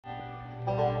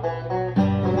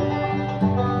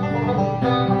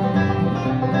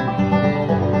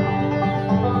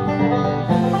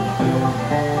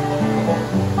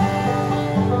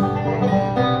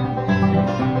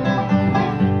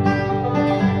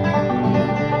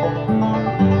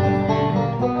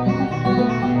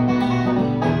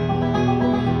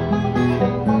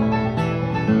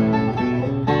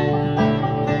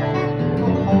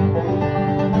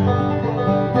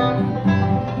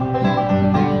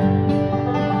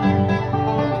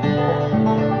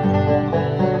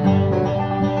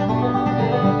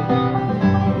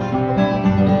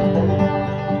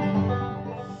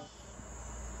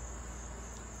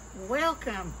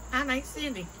Welcome. I'm Aunt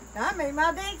Cindy. I'm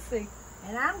my Dixie.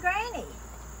 And I'm Granny.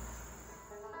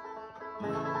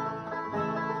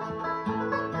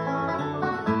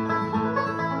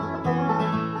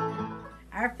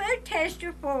 Our food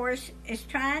tester Forrest is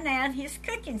trying out his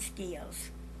cooking skills.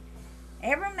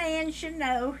 Every man should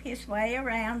know his way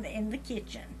around in the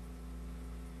kitchen.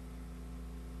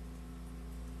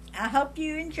 I hope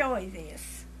you enjoy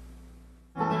this.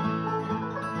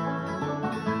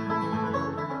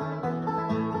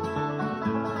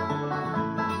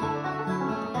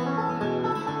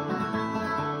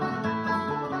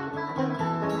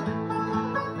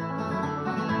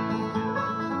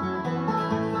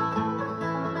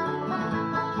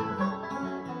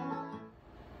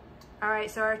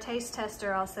 Alright, so our taste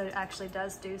tester also actually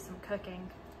does do some cooking.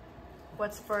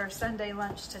 What's for Sunday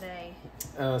lunch today?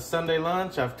 Sunday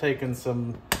lunch, I've taken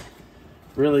some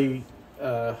really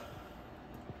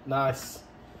nice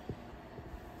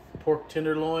pork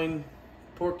tenderloin,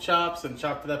 pork chops, and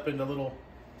chopped it up into little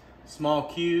small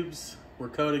cubes. We're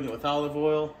coating it with olive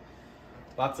oil,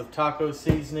 lots of taco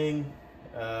seasoning,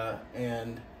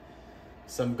 and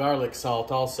some garlic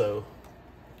salt also.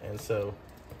 And so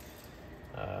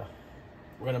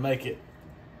we're gonna make it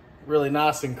really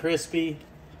nice and crispy.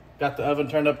 Got the oven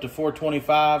turned up to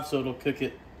 425, so it'll cook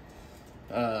it,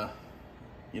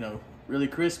 you know, really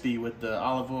crispy with the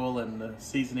olive oil and the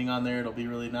seasoning on there. It'll be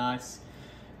really nice.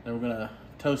 Then we're gonna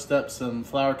toast up some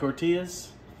flour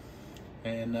tortillas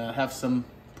and have some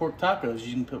pork tacos.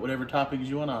 You can put whatever toppings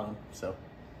you want on them. So,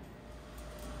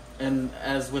 and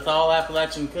as with all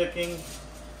Appalachian cooking,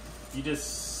 you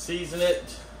just season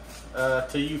it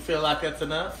till you feel like that's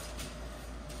enough.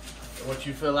 What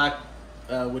you feel like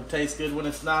would taste good when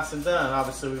it's nice and done.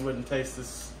 Obviously, we wouldn't taste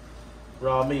this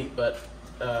raw meat, but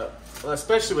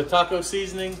especially with taco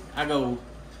seasoning, I go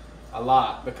a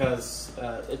lot because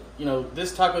you know,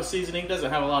 this taco seasoning doesn't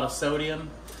have a lot of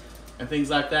sodium and things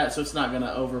like that, so it's not going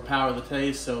to overpower the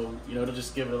taste. So, you know, it'll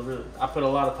just give it a really. I put a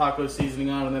lot of taco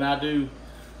seasoning on, and then I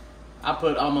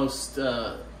put almost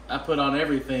I put on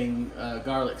everything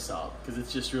garlic salt because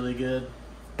it's just really good.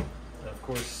 And of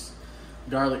course,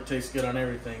 garlic tastes good on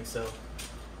everything, so.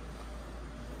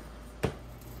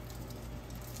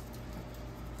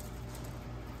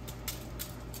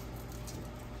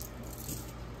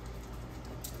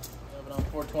 Oven on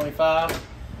 425.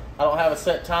 I don't have a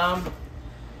set time.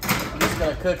 I'm just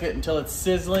gonna cook it until it's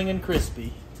sizzling and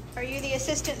crispy. Are you the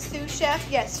assistant sous chef?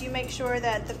 Yes, you make sure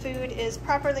that the food is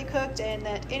properly cooked and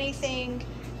that anything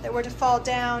that were to fall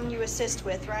down you assist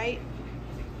with, right?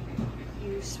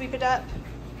 You sweep it up.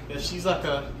 Yeah, she's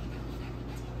a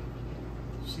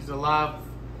live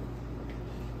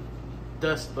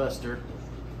dust buster.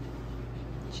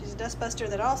 She's a dust buster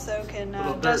that also can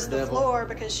Little dirt dust the devil. floor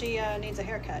because she needs a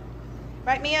haircut.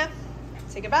 Right, Mia?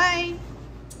 Say goodbye.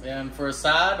 And for a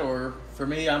side, or for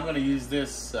me, I'm going to use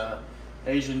this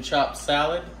Asian chopped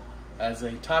salad as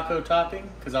a taco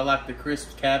topping because I like the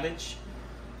crisp cabbage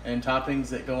and toppings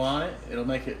that go on it. It'll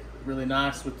make it really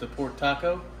nice with the pork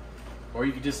taco. Or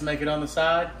you could just make it on the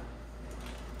side.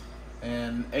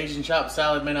 And Asian chopped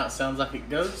salad may not sound like it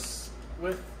goes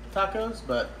with tacos,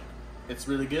 but it's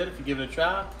really good if you give it a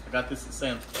try. I got this at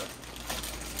Sam's Club.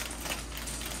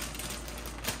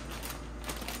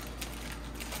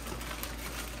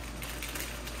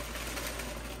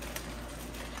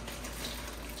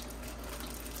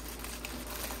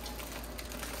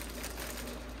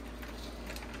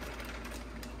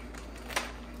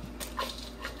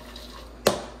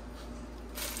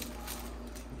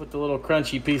 Put the little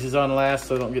crunchy pieces on last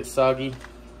so they don't get soggy.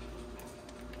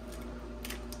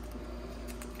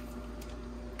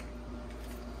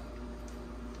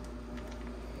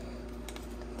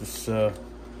 This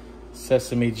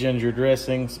sesame ginger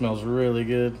dressing smells really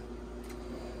good.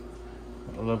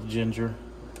 I love ginger.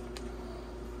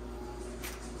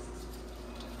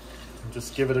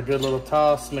 Just give it a good little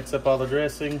toss, mix up all the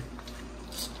dressing.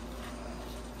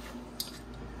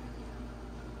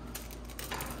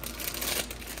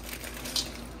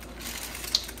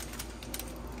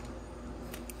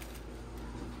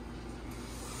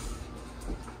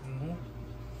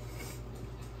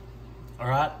 All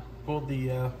right, pulled the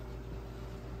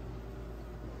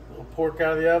little pork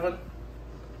out of the oven.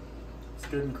 It's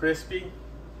good and crispy.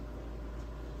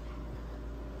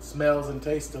 Smells and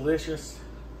tastes delicious.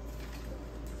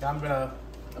 I'm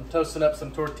toasting up some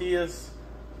tortillas,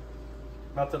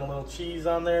 melting a little cheese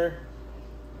on there.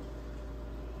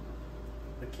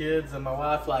 The kids and my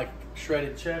wife like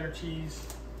shredded cheddar cheese.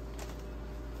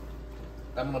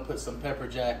 I'm gonna put some pepper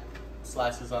jack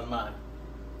slices on mine.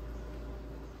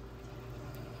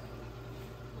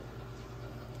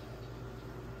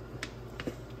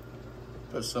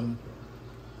 Put some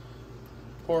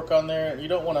pork on there. You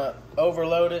don't want to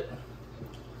overload it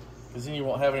because then you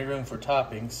won't have any room for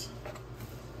toppings.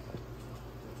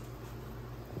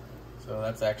 So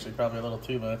that's actually probably a little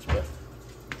too much, but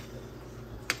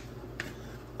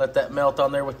let that melt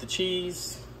on there with the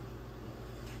cheese.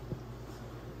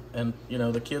 And you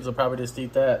know, the kids will probably just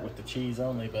eat that with the cheese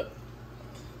only, but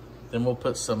then we'll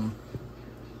put some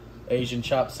Asian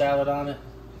chopped salad on it.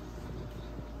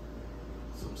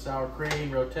 Some sour cream,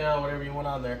 rotel, whatever you want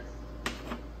on there.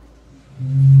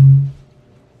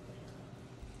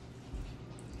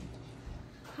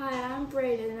 Hi, I'm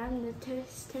Brayden, and I'm the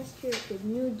tester of the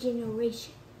new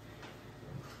generation.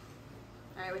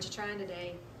 All right, what you trying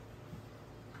today?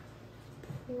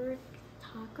 Pork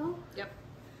taco? Yep.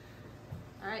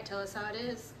 All right, tell us how it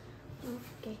is.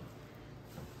 Okay.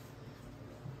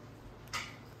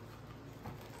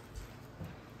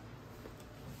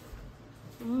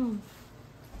 Mmm.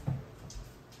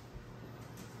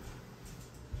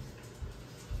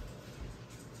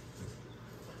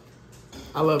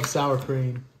 I love sour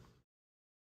cream.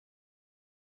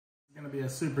 It's gonna be a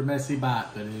super messy bite,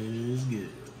 but it is good.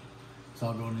 It's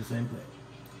all going in the same plate.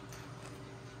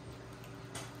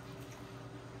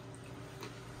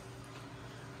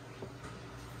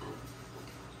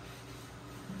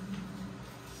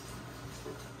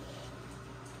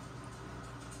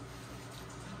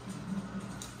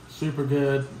 Super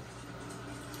good.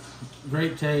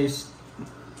 Great taste.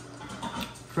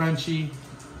 Crunchy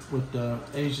with the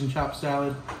Asian chopped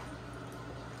salad.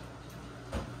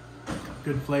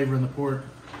 Good flavor in the pork.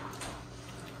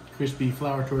 Crispy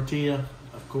flour tortilla,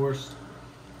 of course.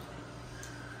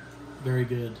 Very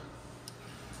good.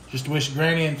 Just wish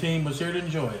Granny and team was here to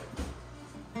enjoy it.